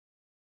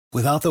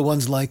Without the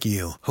ones like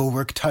you, who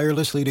work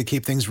tirelessly to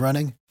keep things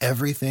running,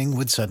 everything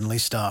would suddenly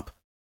stop.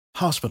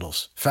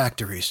 Hospitals,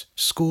 factories,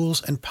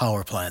 schools, and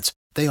power plants,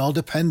 they all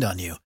depend on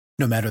you.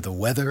 No matter the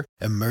weather,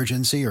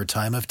 emergency, or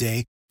time of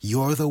day,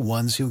 you're the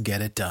ones who get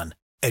it done.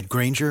 At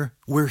Grainger,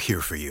 we're here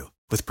for you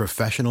with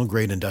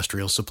professional-grade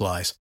industrial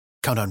supplies.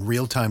 Count on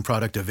real-time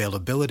product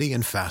availability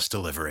and fast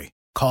delivery.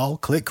 Call,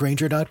 click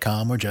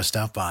Grainger.com, or just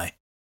stop by.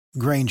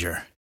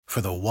 Grainger, for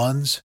the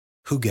ones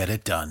who get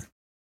it done.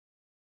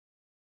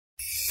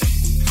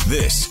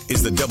 This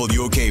is the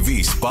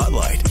WOKV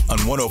Spotlight on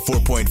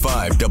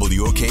 104.5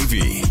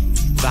 WOKV.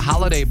 The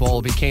Holiday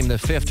Bowl became the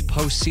fifth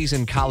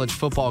postseason college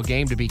football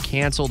game to be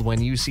canceled when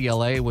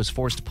UCLA was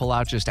forced to pull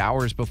out just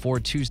hours before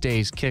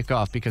Tuesday's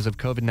kickoff because of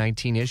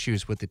COVID-19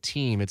 issues with the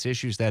team. It's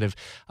issues that have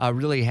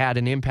really had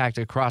an impact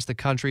across the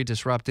country,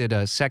 disrupted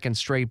a second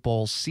straight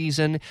bowl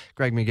season.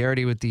 Greg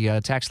McGarity with the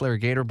TaxSlayer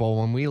Gator Bowl.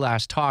 When we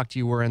last talked,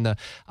 you were in the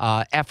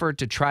effort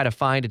to try to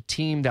find a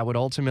team that would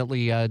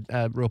ultimately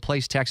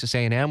replace Texas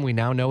A&M. We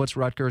now know it's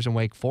Rutgers and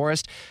Wake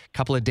Forest. A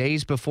couple of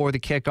days before the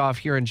kickoff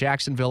here in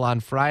Jacksonville on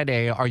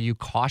Friday, are you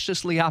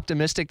cautiously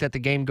optimistic that the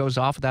game goes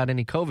off without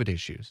any COVID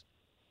issues?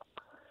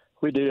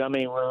 We do. I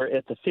mean, we're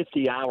at the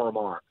 50-hour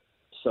mark.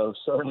 So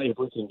certainly if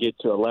we can get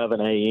to 11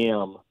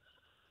 a.m.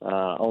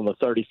 On the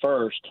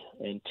 31st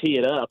and tee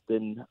it up,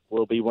 then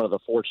we'll be one of the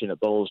fortunate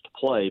bowls to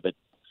play. But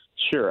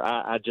sure,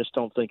 I just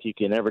don't think you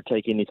can ever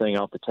take anything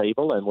off the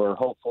table, and we're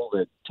hopeful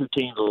that two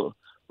teams will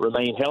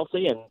remain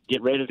healthy and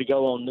get ready to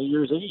go on New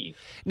Year's Eve.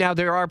 Now,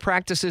 there are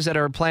practices that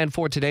are planned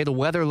for today. The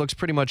weather looks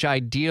pretty much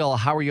ideal.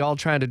 How are you all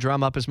trying to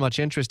drum up as much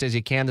interest as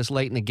you can this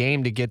late in the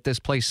game to get this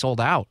place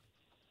sold out?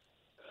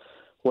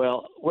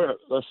 Well,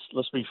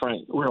 let's be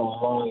frank. We're a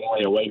long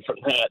way away from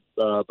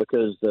that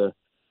because the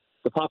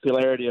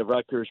popularity of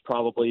Rutgers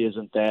probably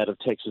isn't that of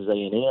Texas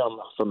A&M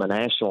from a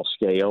national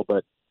scale.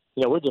 But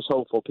we're just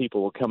hopeful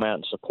people will come out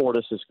and support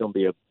us. It's going to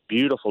be a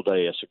beautiful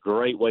day. It's a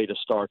great way to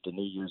start the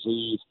New Year's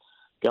Eve.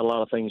 Got a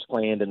lot of things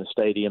planned in the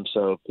stadium,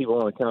 so if people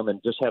want to come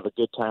and just have a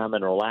good time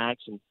and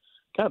relax and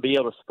kind of be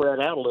able to spread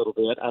out a little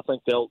bit, I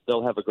think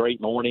they'll have a great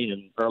morning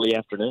and early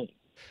afternoon.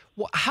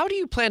 Well, how do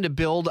you plan to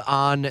build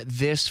on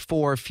this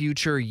for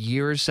future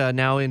years,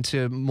 now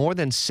into more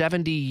than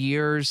 70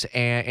 years,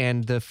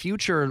 and the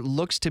future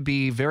looks to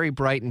be very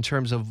bright in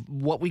terms of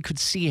what we could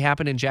see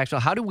happen in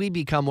Jacksonville? How do we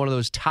become one of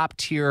those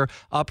top-tier,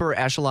 upper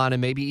echelon,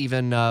 and maybe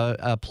even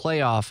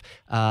playoff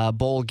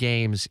bowl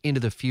games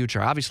into the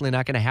future? Obviously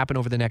not going to happen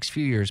over the next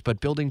few years, but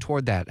building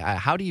toward that,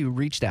 how do you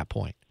reach that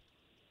point?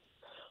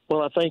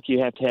 Well, I think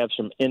you have to have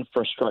some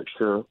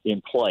infrastructure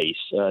in place.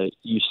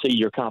 You see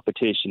your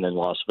competition in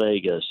Las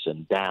Vegas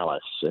and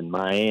Dallas and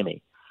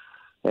Miami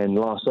and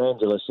Los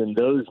Angeles and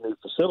those new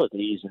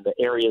facilities and the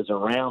areas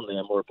around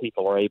them where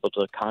people are able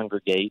to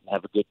congregate and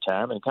have a good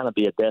time and kind of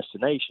be a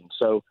destination.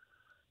 So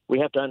we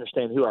have to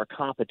understand who our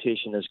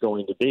competition is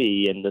going to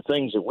be, and the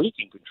things that we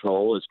can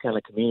control is kind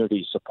of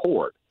community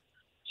support.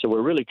 So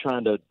we're really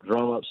trying to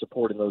drum up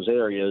support in those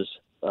areas,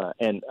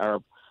 and our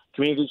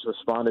communities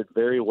responded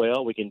very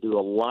well. We can do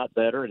a lot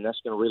better, and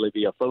that's going to really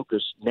be a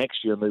focus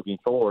next year moving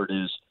forward,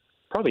 is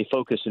probably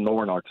focusing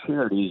more on our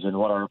charities and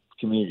what our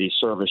community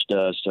service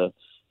does to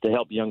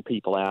help young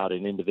people out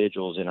and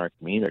individuals in our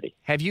community.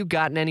 Have you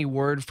gotten any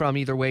word from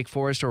either Wake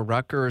Forest or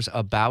Rutgers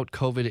about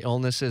COVID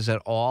illnesses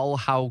at all?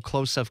 How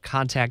close of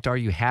contact are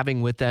you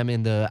having with them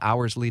in the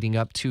hours leading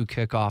up to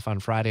kickoff on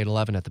Friday at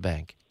 11 at the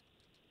bank?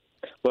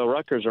 Well,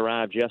 Rutgers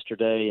arrived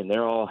yesterday, and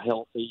they're all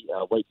healthy.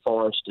 Wake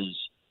Forest is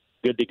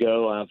good to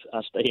go.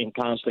 I stay in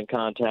constant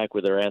contact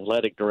with their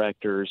athletic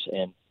directors,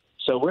 and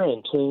so we're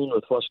in tune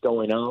with what's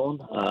going on.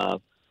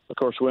 Of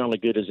course, we're only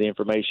good as the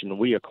information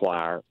we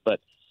acquire, but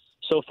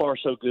so far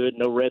so good.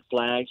 No red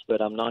flags,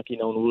 but I'm knocking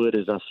on wood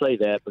as I say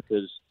that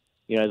because,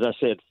 as I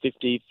said,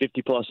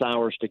 50-plus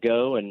hours to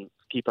go, and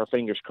keep our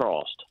fingers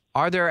crossed.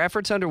 Are there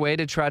efforts underway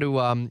to try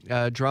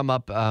to drum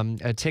up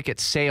ticket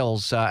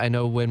sales? I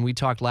know when we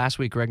talked last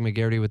week, Greg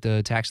McGarity with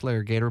the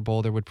TaxSlayer Gator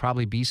Bowl, there would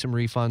probably be some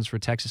refunds for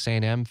Texas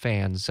A&M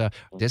fans,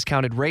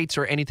 discounted rates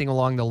or anything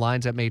along the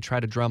lines that may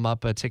try to drum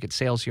up ticket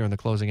sales here in the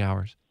closing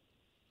hours.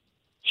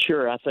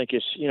 Sure. I think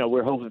it's,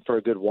 we're hoping for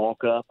a good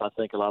walk-up. I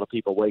think a lot of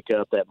people wake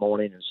up that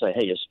morning and say,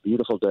 hey, it's a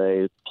beautiful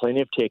day,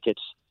 plenty of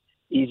tickets,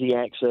 easy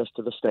access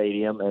to the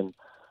stadium, and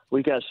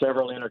we've got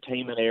several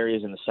entertainment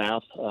areas in the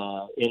south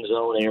end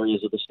zone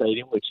areas of the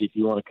stadium, which if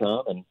you want to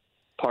come and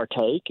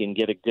partake and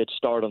get a good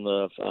start on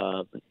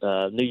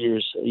the New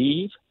Year's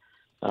Eve,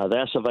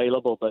 that's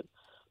available. But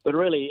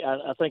really,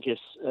 I think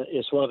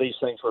it's one of these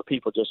things where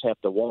people just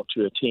have to want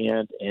to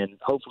attend, and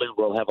hopefully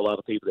we'll have a lot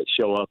of people that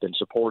show up and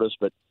support us.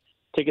 But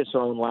tickets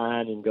are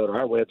online. You can go to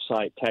our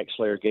website,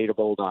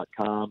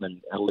 TaxSlayerGatorBowl.com,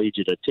 and I'll lead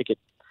you to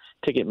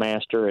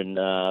Ticketmaster, and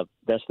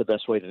that's the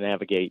best way to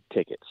navigate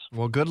tickets.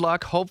 Well, good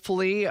luck.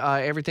 Hopefully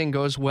everything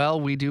goes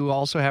well. We do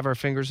also have our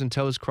fingers and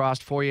toes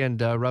crossed for you,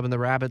 and rubbing the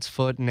rabbit's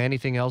foot and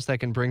anything else that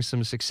can bring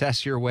some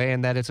success your way,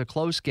 and that it's a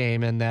close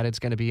game and that it's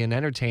going to be an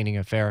entertaining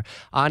affair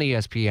on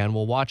ESPN.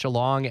 We'll watch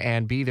along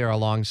and be there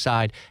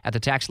alongside at the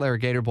TaxSlayer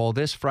Gator Bowl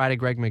this Friday.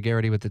 Greg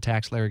McGarity with the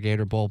TaxSlayer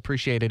Gator Bowl.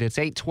 Appreciate it. It's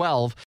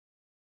 8:12.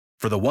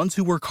 For the ones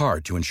who work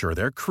hard to ensure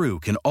their crew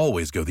can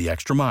always go the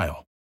extra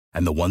mile,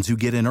 and the ones who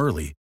get in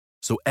early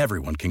so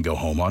everyone can go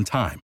home on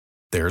time,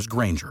 there's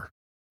Grainger,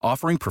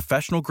 offering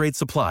professional-grade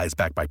supplies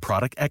backed by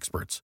product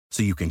experts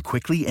so you can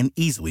quickly and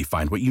easily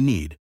find what you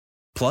need.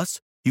 Plus,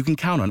 you can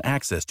count on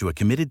access to a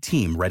committed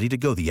team ready to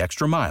go the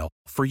extra mile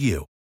for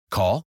you.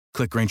 Call,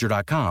 click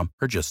Grainger.com,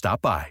 or just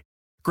stop by.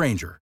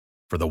 Grainger,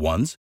 for the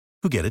ones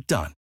who get it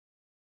done.